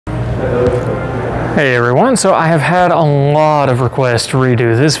Hey everyone, so I have had a lot of requests to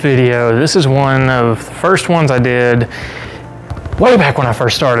redo this video. This is one of the first ones I did way back when I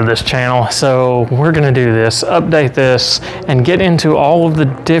first started this channel. So we're gonna do this, update this, and get into all of the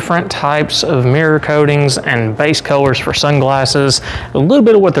different types of mirror coatings and base colors for sunglasses, a little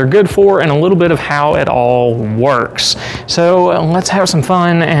bit of what they're good for, and a little bit of how it all works. So let's have some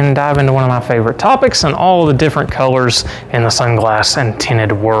fun and dive into one of my favorite topics and all the different colors in the sunglass and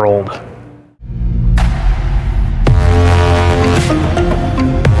tinted world.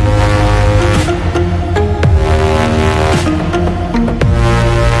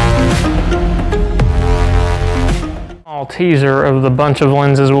 Teaser of the bunch of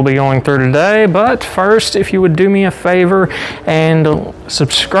lenses we'll be going through today, but first, if you would do me a favor and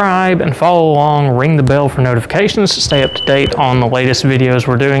subscribe and follow along, ring the bell for notifications to stay up to date on the latest videos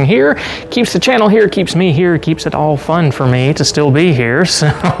we're doing here. Keeps the channel here, keeps me here, keeps it all fun for me to still be here. So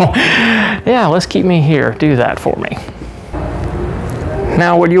yeah, let's keep me here. Do that for me.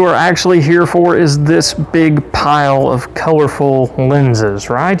 Now, what you are actually here for is this big pile of colorful lenses,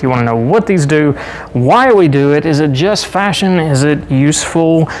 right? You want to know what these do, why we do it. Is it just fashion? Is it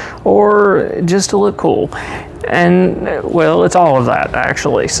useful? Or just to look cool? And well, it's all of that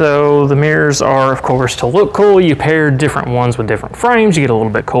actually. So the mirrors are, of course, to look cool. You pair different ones with different frames, you get a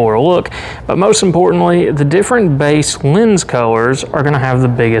little bit cooler look. But most importantly, the different base lens colors are going to have the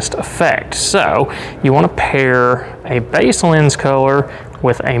biggest effect. So you want to pair a base lens color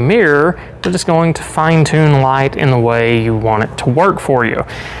with a mirror that is going to fine-tune light in the way you want it to work for you.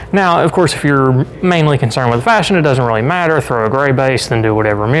 Now, of course, if you're mainly concerned with fashion, it doesn't really matter. Throw a gray base, then do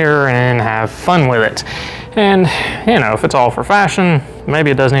whatever mirror and have fun with it. And, you know, if it's all for fashion,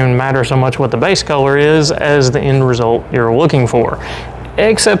 maybe it doesn't even matter so much what the base color is as the end result you're looking for.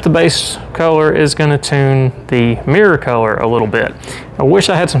 Except the base color is going to tune the mirror color a little bit. I wish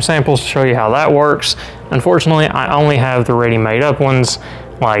I had some samples to show you how that works. Unfortunately, I only have the ready-made up ones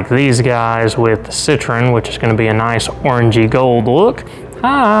like these guys with the citron, which is going to be a nice orangey gold look.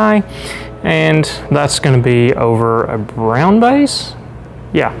 Hi! And that's going to be over a brown base?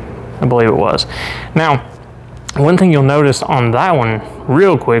 Yeah, I believe it was. Now, one thing you'll notice on that one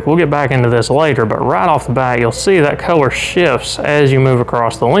real quick, we'll get back into this later, but right off the bat you'll see that color shifts as you move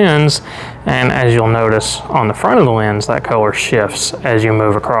across the lens, and as you'll notice on the front of the lens, that color shifts as you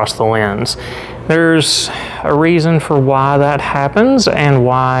move across the lens. There's a reason for why that happens and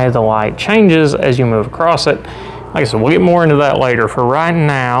why the light changes as you move across it. Like I said, we'll get more into that later. For right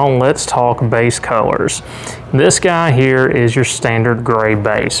now, let's talk base colors. This guy here is your standard gray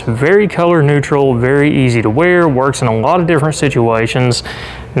base. Very color neutral, very easy to wear, works in a lot of different situations.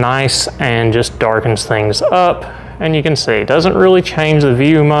 Nice and just darkens things up. And you can see, it doesn't really change the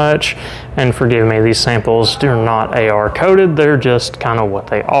view much. And forgive me, these samples are not AR coated. They're just kind of what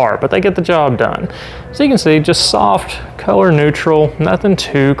they are, but they get the job done. So you can see, just soft, color neutral, nothing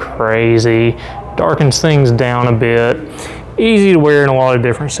too crazy. Darkens things down a bit, easy to wear in a lot of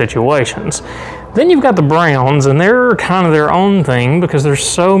different situations. Then you've got the browns, and they're kind of their own thing because there's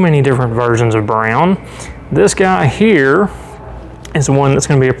so many different versions of brown. This guy here is one that's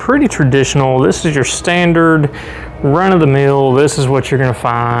going to be a pretty traditional. This is your standard run-of-the-mill. This is what you're going to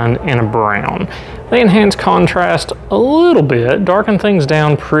find in a brown. They enhance contrast a little bit, darken things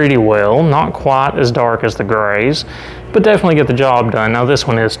down pretty well, not quite as dark as the grays, but definitely get the job done. Now this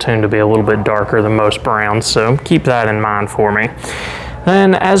one is tuned to be a little bit darker than most browns, so keep that in mind for me.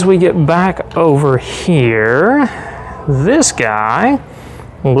 Then as we get back over here, this guy,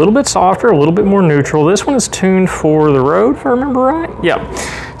 a little bit softer, a little bit more neutral. This one is tuned for the road, if I remember right.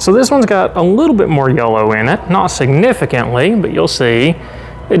 Yeah. So this one's got a little bit more yellow in it, not significantly, but you'll see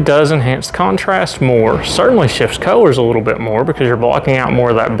it does enhance the contrast more. Certainly shifts colors a little bit more because you're blocking out more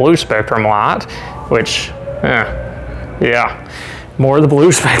of that blue spectrum light, which, yeah, more of the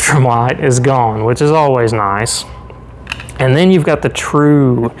blue spectrum light is gone, which is always nice. And then you've got the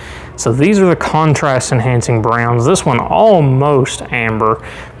true, so these are the contrast enhancing browns. This one almost amber,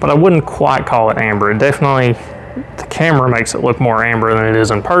 but I wouldn't quite call it amber. It definitely, the camera makes it look more amber than it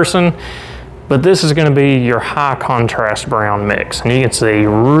is in person. But this is going to be your high contrast brown mix. And you can see,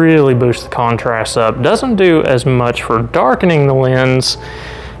 really boosts the contrast up. Doesn't do as much for darkening the lens,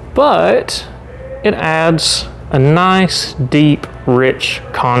 but it adds a nice, deep, rich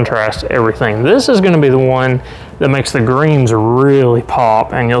contrast to everything. This is going to be the one that makes the greens really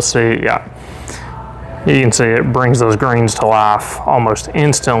pop, and you'll see, yeah, you can see it brings those greens to life almost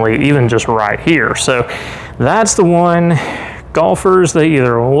instantly, even just right here. So that's the one. Golfers, they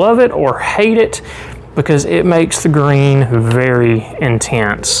either love it or hate it because it makes the green very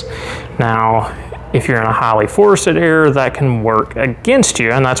intense. Now, If you're in a highly forested area, that can work against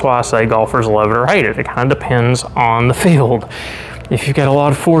you, and that's why I say golfers love it or hate it. It kind of depends on the field. If you've got a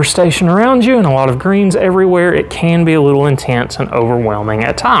lot of forestation around you and a lot of greens everywhere, it can be a little intense and overwhelming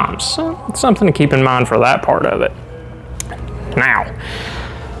at times. So it's something to keep in mind for that part of it. Now,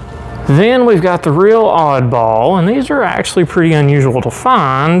 then we've got the real oddball, and these are actually pretty unusual to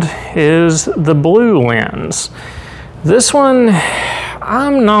find, is the blue lens. This one,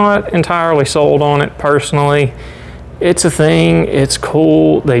 I'm not entirely sold on it personally. It's a thing, it's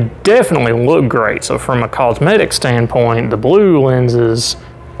cool, they definitely look great. So from a cosmetic standpoint, the blue lenses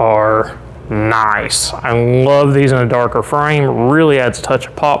are nice. I love these in a darker frame, really adds a touch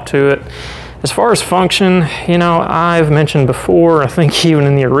of pop to it. As far as function, you know, I've mentioned before, I think even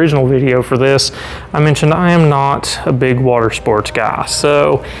in the original video for this, I mentioned I am not a big water sports guy.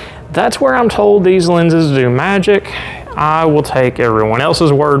 So that's where I'm told these lenses do magic. I will take everyone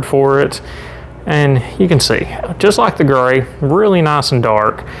else's word for it. And you can see, just like the gray, really nice and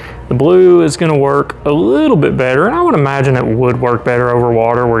dark. The blue is going to work a little bit better, and I would imagine it would work better over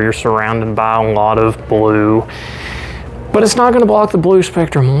water where you're surrounded by a lot of blue. But it's not going to block the blue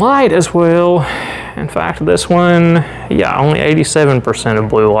spectrum light as well. In fact, this one, yeah, only 87% of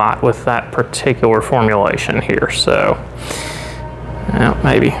blue light with that particular formulation here. So, well,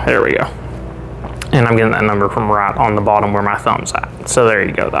 maybe, there we go. And I'm getting that number from right on the bottom where my thumb's at. So there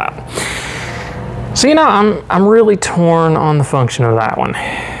you go, that. So, you know, I'm really torn on the function of that one.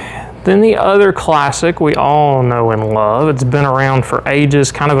 Then the other classic we all know and love, it's been around for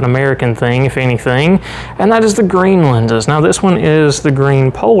ages, kind of an American thing, if anything, and that is the green lenses. Now this one is the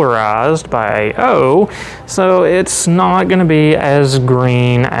green polarized by AO, so it's not going to be as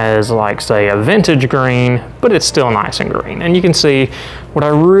green as, like, say, a vintage green, but it's still nice and green. And you can see what I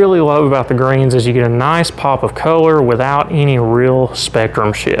really love about the greens is you get a nice pop of color without any real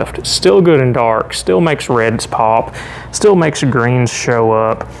spectrum shift. It's still good and dark, still makes reds pop, still makes greens show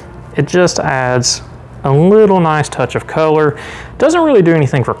up. It just adds a little nice touch of color. Doesn't really do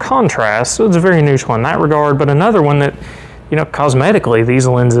anything for contrast, so it's a very neutral in that regard, but another one that, you know, cosmetically, these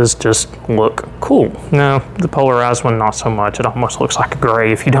lenses just look cool. No, the polarized one, not so much. It almost looks like a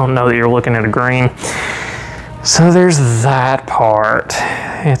gray if you don't know that you're looking at a green. So there's that part.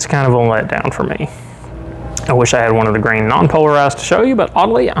 It's kind of a letdown for me. I wish I had one of the green non-polarized to show you, but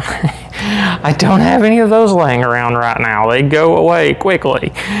oddly, I don't have any of those laying around right now. They go away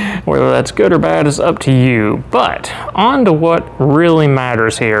quickly. Whether that's good or bad is up to you. But on to what really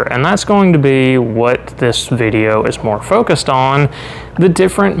matters here, and that's going to be what this video is more focused on, the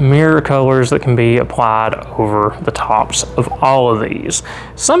different mirror colors that can be applied over the tops of all of these.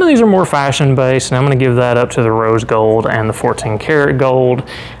 Some of these are more fashion-based, and I'm going to give that up to the rose gold and the 14 karat gold.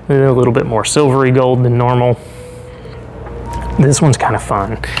 They're a little bit more silvery gold than normal. This one's kind of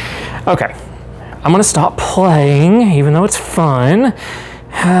fun. Okay, I'm gonna stop playing, even though it's fun.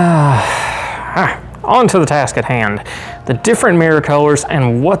 On to the task at hand. The different mirror colors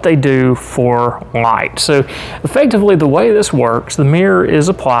and what they do for light. So effectively the way this works, the mirror is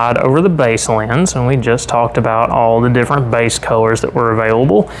applied over the base lens, and we just talked about all the different base colors that were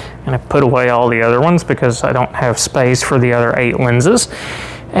available. And I put away all the other ones because I don't have space for the other 8 lenses.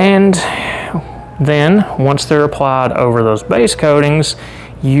 And then once they're applied over those base coatings,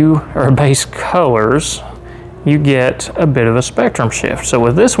 base colors, you get a bit of a spectrum shift. So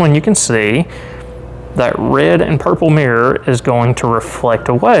with this one, you can see that red and purple mirror is going to reflect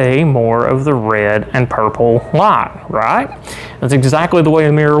away more of the red and purple light, right? That's exactly the way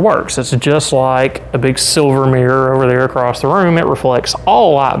the mirror works. It's just like a big silver mirror over there across the room. It reflects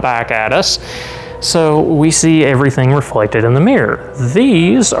all light back at us. So we see everything reflected in the mirror.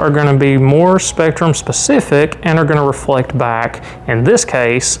 These are going to be more spectrum specific and are going to reflect back, in this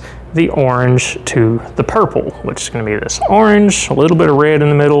case, the orange to the purple, which is going to be this orange, a little bit of red in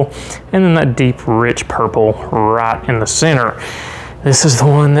the middle, and then that deep, rich purple right in the center. This is the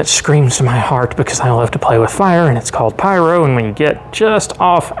one that screams to my heart because I love to play with fire, and it's called pyro, and when you get just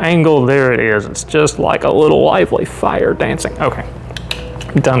off angle, there it is. It's just like a little lively fire dancing. Okay,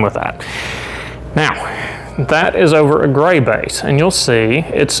 done with that. Now, that is over a gray base, and you'll see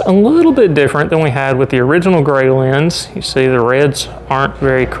it's a little bit different than we had with the original gray lens. You see the reds aren't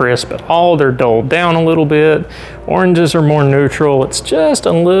very crisp at all. They're dulled down a little bit. Oranges are more neutral. It's just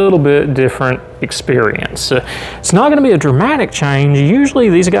a little bit different experience. It's not going to be a dramatic change. Usually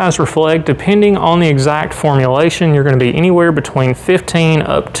these guys reflect, depending on the exact formulation, you're going to be anywhere between 15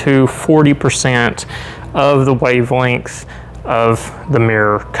 up to 40% of the wavelength of the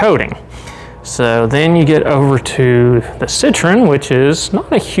mirror coating. So then you get over to the citron, which is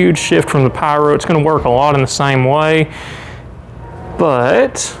not a huge shift from the pyro. It's going to work a lot in the same way.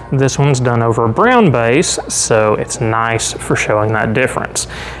 but this one's done over a brown base, so it's nice for showing that difference.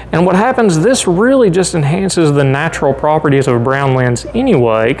 And what happens, this really just enhances the natural properties of a brown lens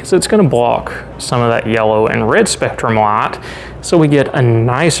anyway, because it's going to block some of that yellow and red spectrum light, so we get a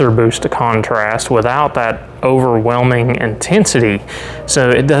nicer boost of contrast without that overwhelming intensity. So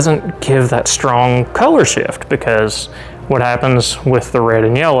it doesn't give that strong color shift, because what happens with the red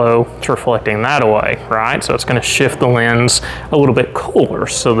and yellow, it's reflecting that away, right? So it's going to shift the lens a little bit cooler.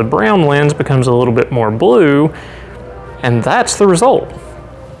 So the brown lens becomes a little bit more blue, and that's the result.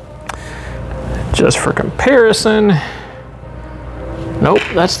 Just for comparison, nope,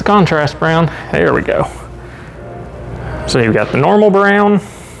 that's the contrast brown. There we go. So you've got the normal brown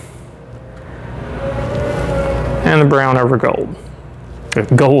and the brown over gold.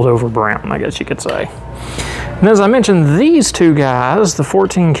 Gold over brown, I guess you could say. And as I mentioned, these two guys, the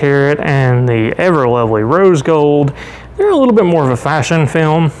 14 karat and the ever lovely rose gold, they're a little bit more of a fashion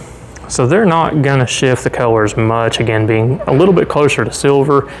film, so they're not gonna shift the colors much. Again, being a little bit closer to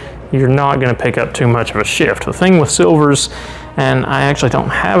silver, you're not gonna pick up too much of a shift. The thing with silvers, and I actually don't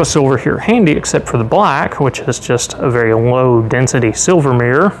have a silver here handy except for the black, which is just a very low density silver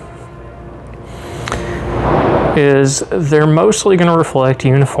mirror, is they're mostly going to reflect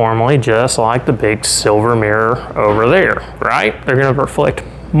uniformly, just like the big silver mirror over there, right? They're going to reflect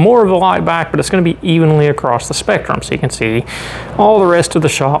more of the light back, but it's going to be evenly across the spectrum, so you can see all the rest of the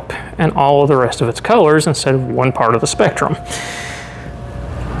shop and all of the rest of its colors instead of one part of the spectrum.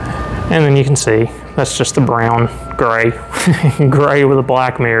 And then you can see that's just the brown, gray, gray with a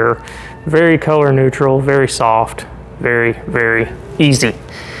black mirror. Very color neutral, very soft, very, very easy.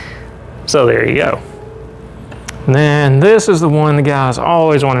 So there you go. And then this is the one the guys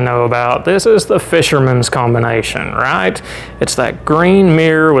always want to know about. This is the fisherman's combination, right? It's that green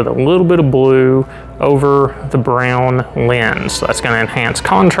mirror with a little bit of blue over the brown lens. So that's going to enhance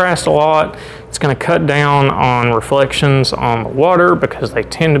contrast a lot. It's going to cut down on reflections on the water because they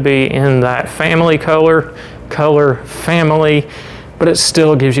tend to be in that family color family, but it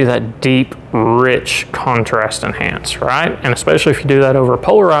still gives you that deep, rich contrast enhance, right? And especially if you do that over a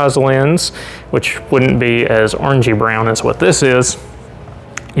polarized lens, which wouldn't be as orangey brown as what this is,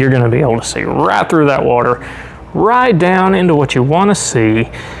 you're gonna be able to see right through that water, right down into what you wanna see.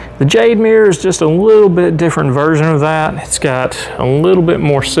 The jade mirror is just a little bit different version of that. It's got a little bit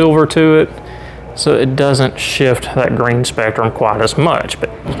more silver to it, so it doesn't shift that green spectrum quite as much, but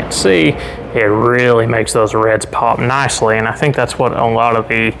you can see it really makes those reds pop nicely, and I think that's what a lot of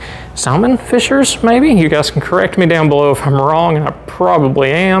the salmon fishers, maybe, you guys can correct me down below if I'm wrong, and I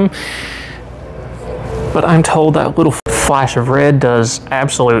probably am, but I'm told that little flash of red does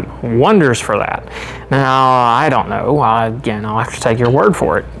absolute wonders for that. Now, I don't know, again, I'll have to take your word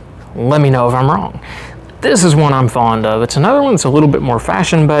for it. Let me know if I'm wrong. This is one I'm fond of. It's another one that's a little bit more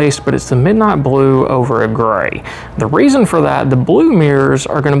fashion-based, but it's the midnight blue over a gray. The reason for that, the blue mirrors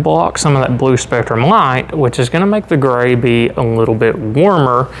are going to block some of that blue spectrum light, which is going to make the gray be a little bit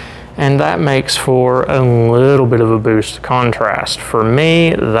warmer, and that makes for a little bit of a boost of contrast. For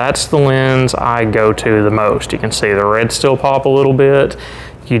me, that's the lens I go to the most. You can see the red still pop a little bit.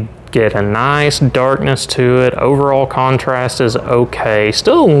 You get a nice darkness to it. Overall contrast is okay.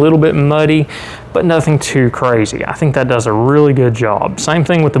 Still a little bit muddy, but nothing too crazy. I think that does a really good job. Same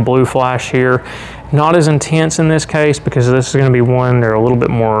thing with the blue flash here. Not as intense in this case because this is going to be one, they're a little bit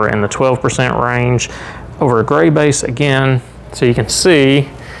more in the 12% range. Over a gray base again, so you can see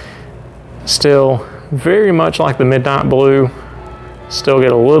still very much like the midnight blue. Still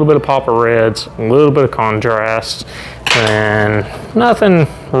get a little bit of pop of reds, a little bit of contrast, and nothing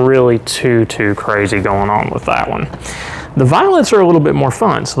really too crazy going on with that one. The violets are a little bit more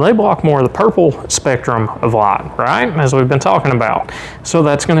fun, so they block more of the purple spectrum of light, right? As we've been talking about. So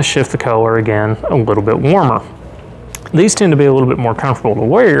that's going to shift the color again a little bit warmer. These tend to be a little bit more comfortable to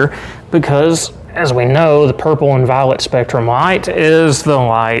wear because, as we know, the purple and violet spectrum light is the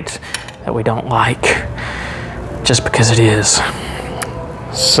light that we don't like, just because it is.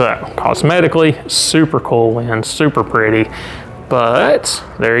 So, cosmetically, super cool lens, super pretty, but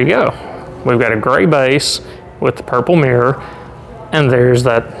there you go. We've got a gray base with the purple mirror, and there's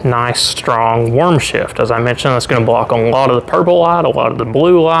that nice, strong warm shift. As I mentioned, it's gonna block a lot of the purple light, a lot of the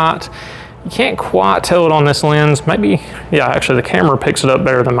blue light. You can't quite tell it on this lens. Maybe, yeah, actually the camera picks it up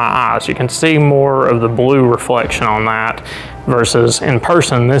better than my eyes. You can see more of the blue reflection on that versus in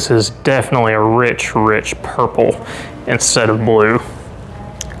person, this is definitely a rich, rich purple instead of blue.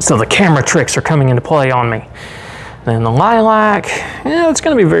 So the camera tricks are coming into play on me. Then the lilac, yeah, it's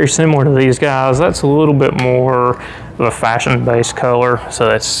gonna be very similar to these guys. That's a little bit more of of a fashion-based color, so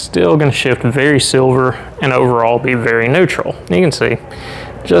that's still going to shift very silver and overall be very neutral. You can see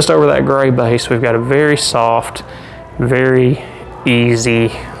just over that gray base, we've got a very soft, very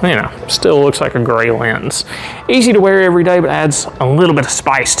easy, you know, still looks like a gray lens. Easy to wear every day, but adds a little bit of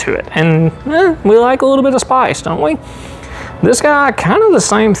spice to it. And we like a little bit of spice, don't we? This guy, kind of the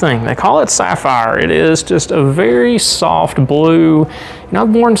same thing. They call it sapphire. It is just a very soft blue. You know, I've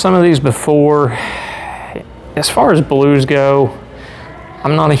worn some of these before. As far as blues go,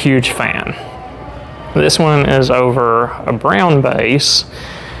 I'm not a huge fan. This one is over a brown base,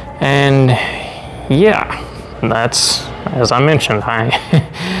 and yeah, that's, as I mentioned,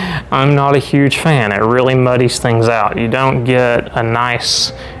 I'm not a huge fan. It really muddies things out. You don't get a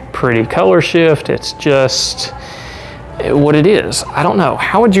nice, pretty color shift. It's just what it is. I don't know.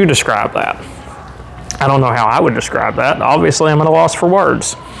 How would you describe that? I don't know how I would describe that. Obviously, I'm at a loss for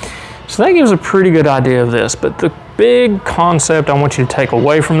words. So that gives a pretty good idea of this, but the big concept I want you to take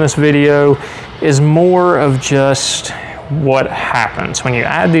away from this video is more of just what happens. When you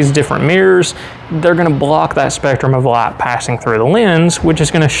add these different mirrors, they're going to block that spectrum of light passing through the lens, which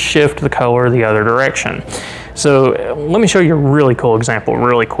is going to shift the color the other direction. So let me show you a really cool example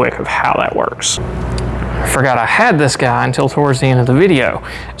really quick of how that works. I forgot I had this guy until towards the end of the video.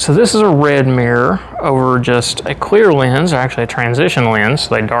 So this is a red mirror over just a clear lens, or actually a transition lens,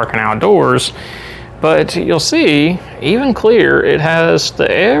 so they darken outdoors. But you'll see, even clear, it has the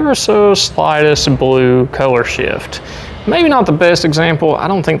ever so slightest blue color shift. Maybe not the best example. I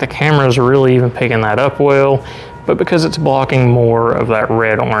don't think the camera is really even picking that up well, but because it's blocking more of that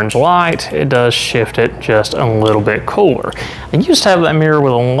red-orange light, it does shift it just a little bit cooler. I used to have that mirror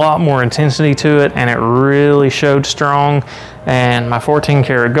with a lot more intensity to it, and it really showed strong. And my 14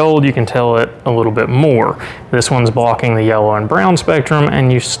 karat gold, you can tell it a little bit more. This one's blocking the yellow and brown spectrum,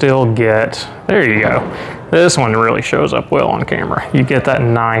 and you still get, there you go. This one really shows up well on camera. You get that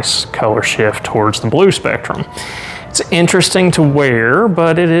nice color shift towards the blue spectrum. It's interesting to wear,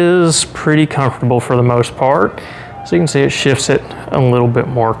 but it is pretty comfortable for the most part. So you can see it shifts it a little bit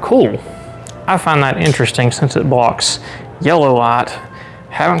more cool. I find that interesting since it blocks yellow light.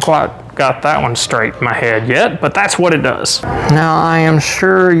 Haven't quite got that one straight in my head yet, but that's what it does. Now, I am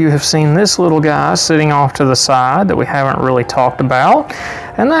sure you have seen this little guy sitting off to the side that we haven't really talked about,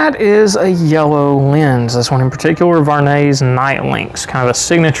 and that is a yellow lens. This one in particular, Varney's Night Lynx, kind of a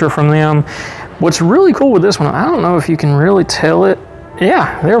signature from them. What's really cool with this one, I don't know if you can really tell it.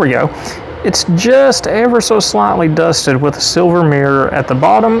 Yeah, there we go. It's just ever so slightly dusted with a silver mirror at the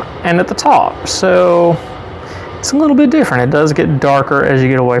bottom and at the top. So it's a little bit different. It does get darker as you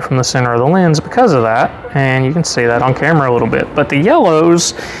get away from the center of the lens because of that. And you can see that on camera a little bit. But the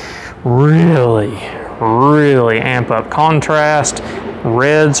yellows really amp up contrast.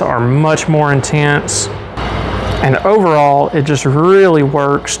 Reds are much more intense. And overall, it just really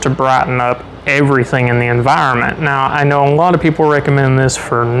works to brighten up everything in the environment. Now, I know a lot of people recommend this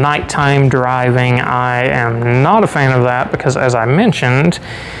for nighttime driving. I am not a fan of that because, as I mentioned,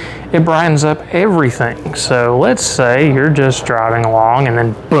 it brightens up everything. So let's say you're just driving along and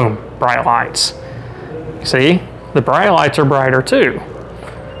then boom, bright lights. See, the bright lights are brighter too.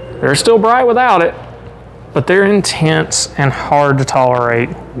 They're still bright without it, but they're intense and hard to tolerate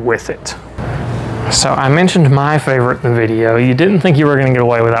with it. So I mentioned my favorite in the video. You didn't think you were going to get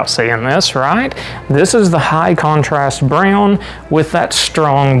away without seeing this, right? This is the high contrast brown with that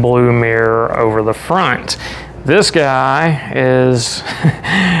strong blue mirror over the front. This guy is,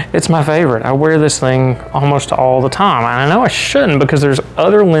 it's my favorite. I wear this thing almost all the time. And I know I shouldn't because there's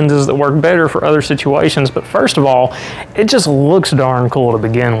other lenses that work better for other situations, but first of all, it just looks darn cool to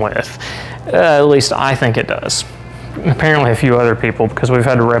begin with. At least I think it does. Apparently a few other people, because we've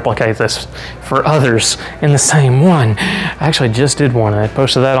had to replicate this for others in the same one. I actually just did one. I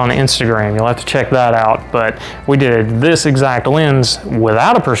posted that on Instagram. You'll have to check that out. But we did this exact lens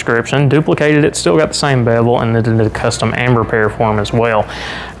without a prescription, duplicated it, still got the same bevel, and then did a custom amber pair for him as well.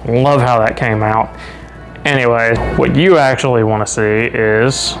 Love how that came out. Anyway, what you actually want to see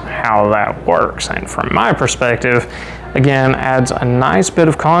is how that works. And from my perspective, again, adds a nice bit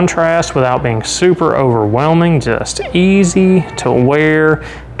of contrast without being super overwhelming, just easy to wear,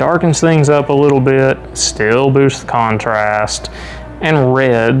 darkens things up a little bit, still boosts the contrast, and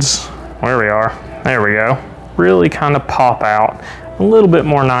reds, where we are, there we go, really kind of pop out a little bit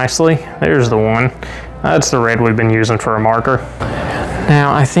more nicely. There's the one. That's the red we've been using for a marker.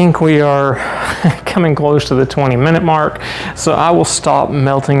 Now, I think we are coming close to the 20-minute mark, so I will stop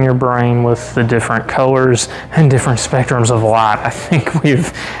melting your brain with the different colors and different spectrums of light. I think we've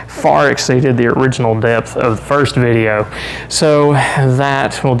far exceeded the original depth of the first video, so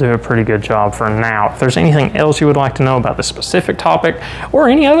that will do a pretty good job for now. If there's anything else you would like to know about this specific topic or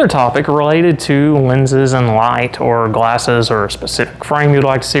any other topic related to lenses and light or glasses or a specific frame you'd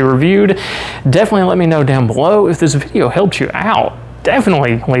like to see reviewed, definitely let me know down below. If this video helped you out,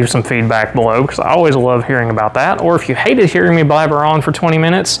 definitely leave some feedback below, because I always love hearing about that. Or if you hated hearing me blabber on for 20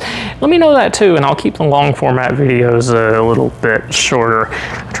 minutes, let me know that too, and I'll keep the long format videos a little bit shorter.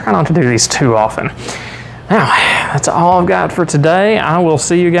 I try not to do these too often. Now, that's all I've got for today. I will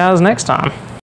see you guys next time.